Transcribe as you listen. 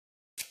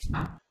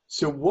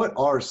So what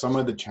are some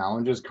of the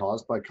challenges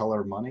caused by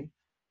color money?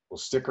 Well,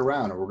 stick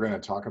around and we're going to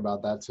talk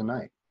about that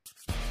tonight.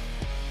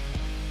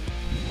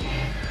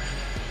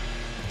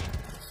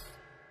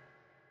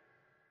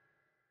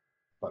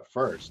 But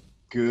first,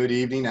 good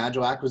evening,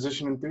 Agile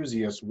acquisition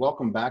enthusiasts.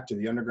 Welcome back to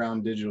the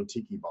Underground Digital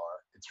Tiki Bar.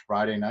 It's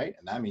Friday night,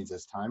 and that means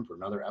it's time for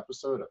another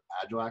episode of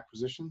Agile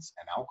Acquisitions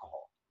and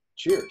Alcohol.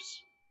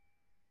 Cheers.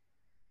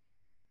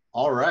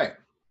 All right.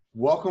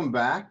 Welcome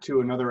back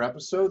to another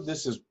episode.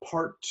 This is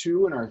part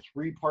 2 in our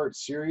 3-part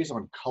series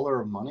on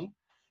color of money.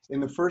 In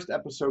the first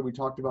episode, we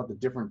talked about the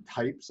different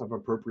types of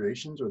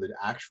appropriations or the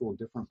actual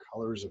different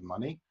colors of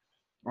money.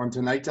 On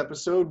tonight's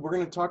episode, we're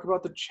going to talk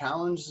about the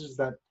challenges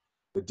that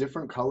the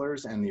different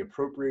colors and the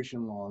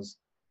appropriation laws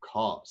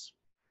cause.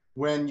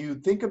 When you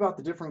think about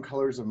the different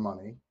colors of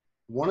money,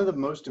 one of the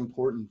most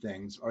important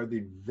things are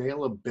the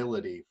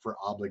availability for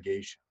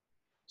obligation.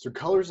 So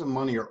colors of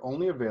money are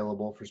only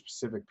available for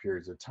specific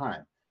periods of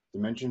time. As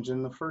mentioned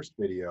in the first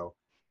video,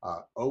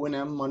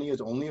 O&M money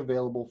is only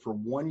available for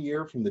 1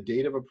 year from the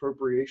date of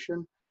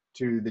appropriation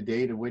to the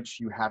date at which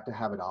you have to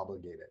have it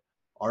obligated.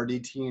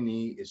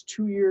 RDT&E is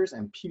 2 years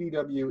and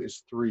PDW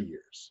is 3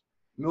 years.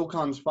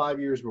 Milcon's 5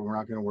 years, but we're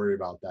not going to worry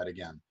about that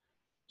again.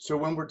 So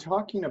when we're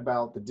talking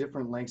about the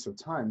different lengths of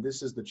time,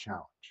 this is the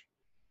challenge.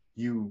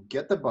 You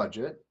get the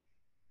budget,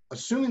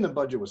 assuming the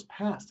budget was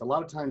passed. A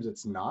lot of times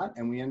it's not,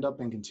 and we end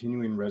up in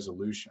continuing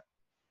resolution.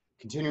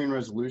 Continuing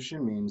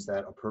resolution means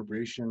that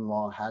appropriation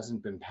law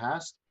hasn't been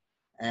passed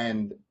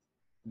and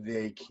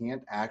they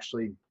can't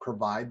actually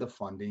provide the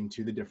funding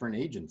to the different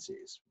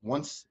agencies.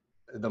 Once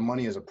the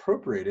money is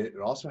appropriated,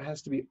 it also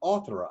has to be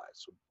authorized.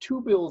 So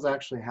 2 bills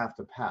actually have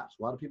to pass.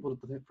 A lot of people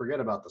forget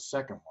about the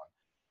second one.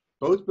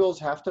 Both bills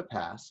have to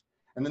pass,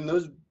 and then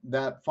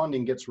that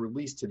funding gets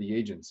released to the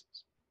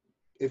agencies.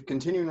 If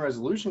continuing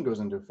resolution goes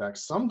into effect,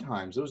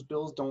 sometimes those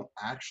bills don't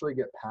actually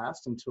get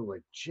passed until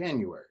like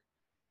January.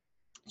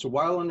 So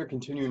while under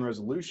continuing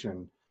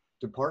resolution,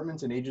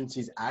 departments and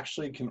agencies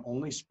actually can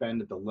only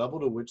spend at the level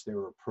to which they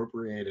were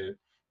appropriated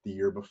the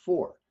year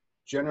before.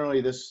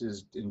 Generally, this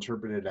is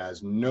interpreted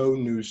as no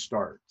new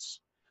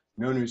starts.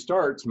 No new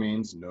starts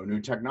means no new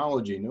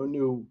technology, no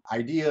new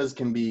ideas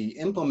can be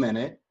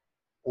implemented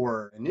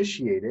or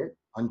initiated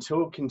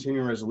until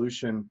continuing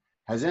resolution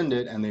has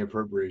ended and the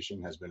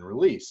appropriation has been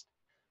released.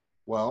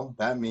 Well,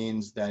 that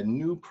means that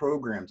new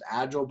programs,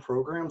 agile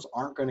programs,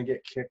 aren't going to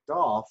get kicked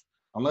off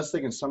unless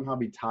they can somehow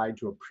be tied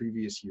to a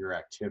previous year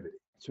activity.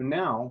 So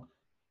now,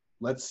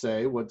 let's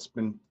say what's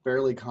been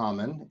fairly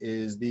common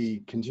is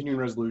the continuing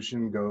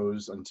resolution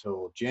goes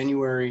until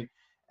January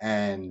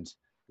and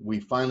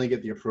we finally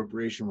get the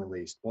appropriation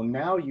released. Well,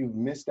 now you've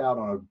missed out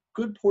on a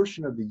good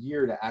portion of the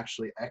year to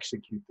actually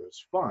execute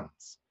those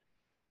funds.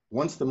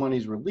 Once the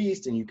money's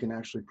released and you can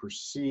actually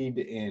proceed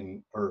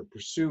in or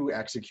pursue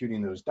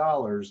executing those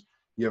dollars,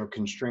 you have a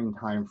constrained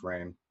time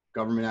frame.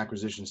 Government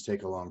acquisitions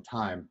take a long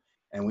time,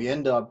 and we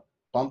end up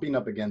bumping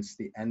up against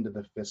the end of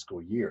the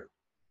fiscal year.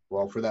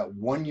 Well, for that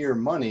 1 year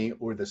money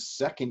or the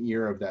second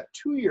year of that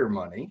 2 year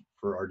money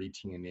for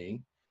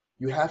RDT&E,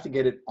 you have to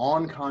get it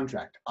on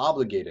contract,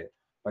 obligated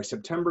by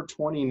September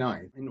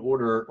 29th in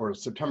order, or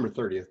September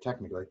 30th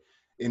technically,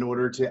 in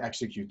order to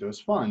execute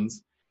those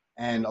funds.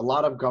 And a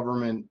lot of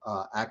government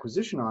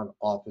acquisition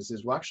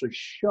offices will actually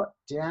shut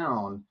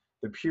down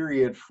the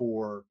period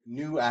for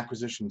new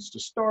acquisitions to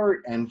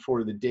start and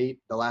for the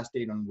last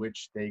date on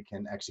which they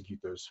can execute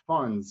those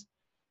funds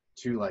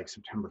to like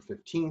September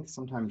 15th,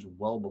 sometimes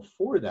well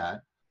before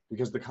that,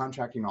 because the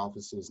contracting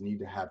offices need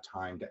to have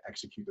time to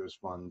execute those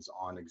funds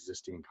on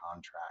existing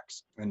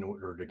contracts in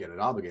order to get it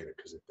obligated,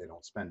 because if they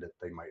don't spend it,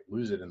 they might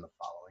lose it in the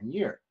following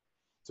year.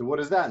 So what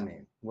does that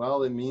mean?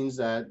 Well, it means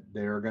that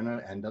they're going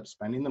to end up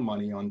spending the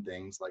money on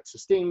things like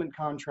sustainment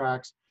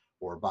contracts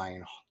or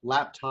buying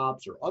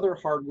laptops or other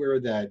hardware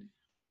that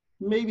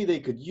maybe they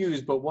could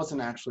use, but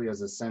wasn't actually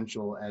as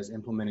essential as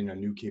implementing a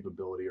new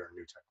capability or a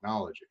new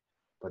technology.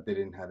 But they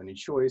didn't have any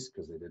choice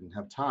because they didn't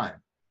have time.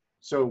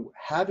 So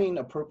having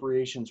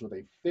appropriations with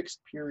a fixed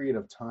period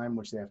of time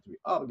which they have to be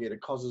obligated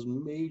causes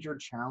major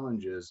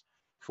challenges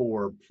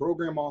for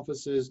program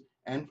offices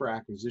and for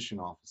acquisition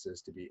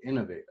offices to be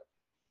innovative.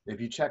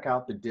 If you check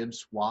out the DIB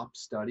SWAP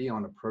study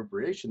on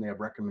appropriation, they have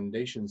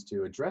recommendations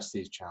to address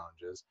these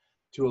challenges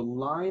to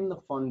align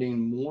the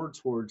funding more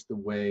towards the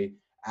way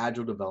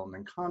agile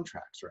development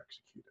contracts are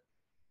executed.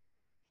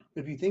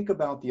 If you think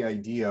about the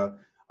idea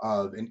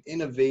of an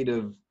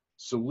innovative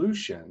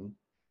solution,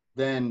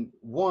 then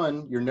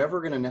one, you're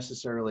never going to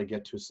necessarily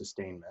get to a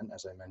sustainment,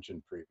 as I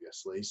mentioned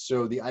previously.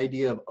 So the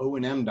idea of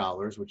O&M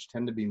dollars, which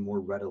tend to be more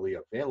readily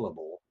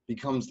available,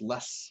 becomes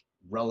less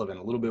relevant,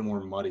 a little bit more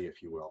muddy,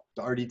 if you will.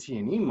 The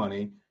RDT&E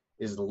money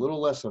is a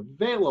little less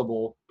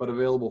available, but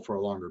available for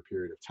a longer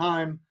period of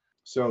time.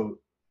 So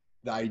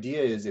the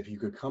idea is if you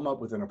could come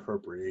up with an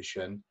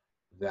appropriation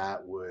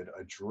that would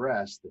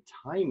address the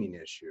timing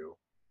issue,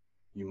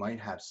 you might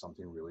have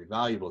something really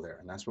valuable there.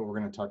 And that's what we're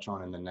going to touch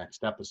on in the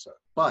next episode.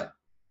 But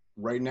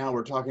right now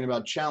we're talking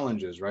about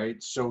challenges,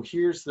 right? So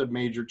here's the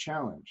major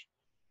challenge.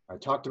 I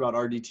talked about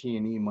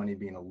RDT&E money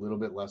being a little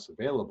bit less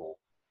available.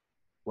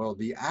 Well,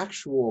 the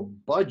actual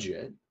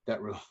budget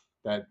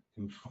that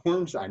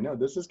informs, I know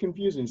this is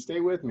confusing, stay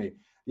with me.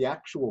 The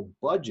actual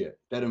budget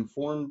that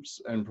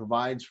informs and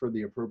provides for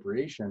the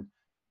appropriation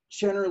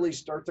generally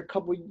starts a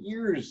couple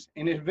years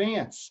in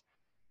advance.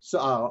 So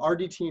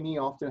RDT&E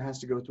often has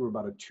to go through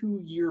about a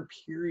 2-year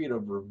period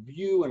of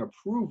review and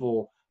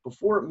approval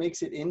before it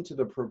makes it into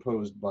the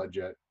proposed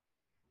budget,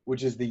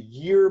 which is the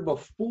year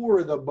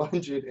before the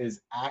budget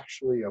is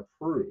actually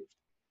approved.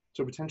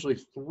 So potentially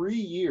 3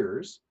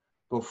 years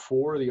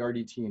before the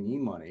RDT&E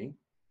money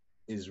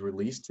is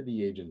released to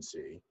the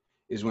agency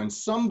is when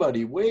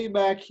somebody way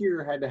back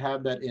here had to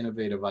have that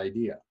innovative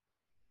idea.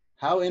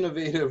 How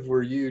innovative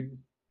were you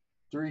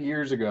 3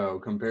 years ago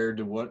compared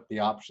to what the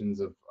options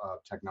of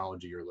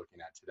technology you're looking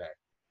at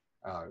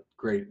today?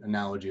 Great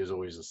analogy is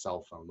always a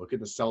cell phone. Look at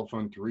the cell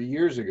phone 3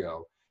 years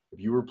ago. If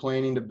you were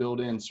planning to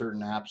build in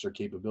certain apps or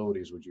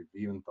capabilities, would you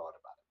have even thought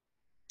about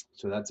it?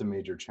 So that's a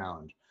major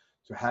challenge.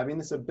 So having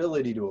this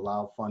ability to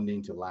allow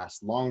funding to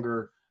last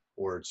longer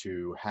or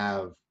to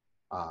have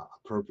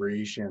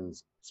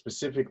appropriations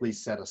specifically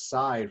set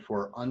aside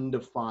for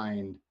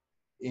undefined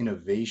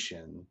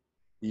innovation,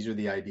 these are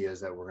the ideas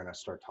that we're going to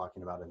start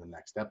talking about in the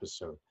next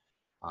episode,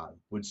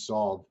 would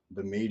solve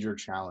the major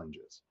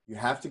challenges. You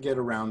have to get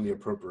around the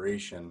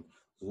appropriation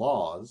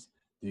laws.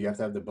 You have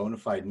to have the bona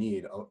fide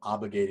need of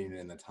obligating it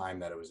in the time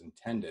that it was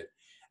intended.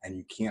 And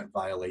you can't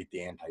violate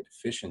the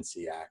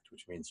Anti-Deficiency Act,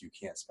 which means you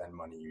can't spend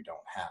money you don't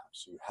have.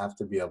 So you have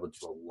to be able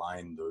to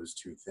align those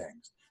two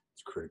things.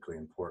 It's critically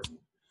important.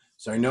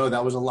 So I know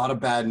that was a lot of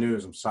bad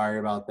news. I'm sorry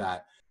about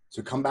that.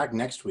 So come back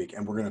next week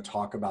and we're going to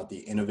talk about the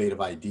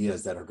innovative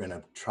ideas that are going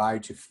to try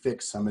to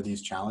fix some of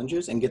these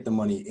challenges and get the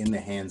money in the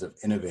hands of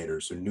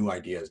innovators so new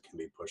ideas can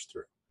be pushed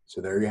through. So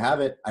there you have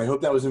it. I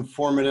hope that was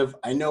informative.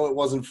 I know it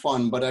wasn't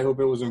fun, but I hope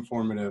it was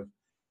informative.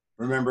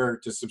 Remember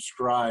to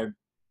subscribe,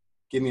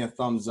 give me a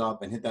thumbs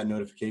up, and hit that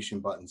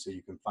notification button so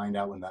you can find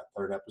out when that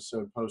 3rd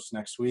episode posts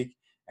next week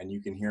and you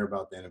can hear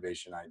about the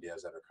innovation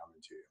ideas that are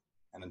coming to you.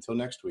 And until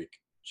next week,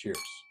 cheers.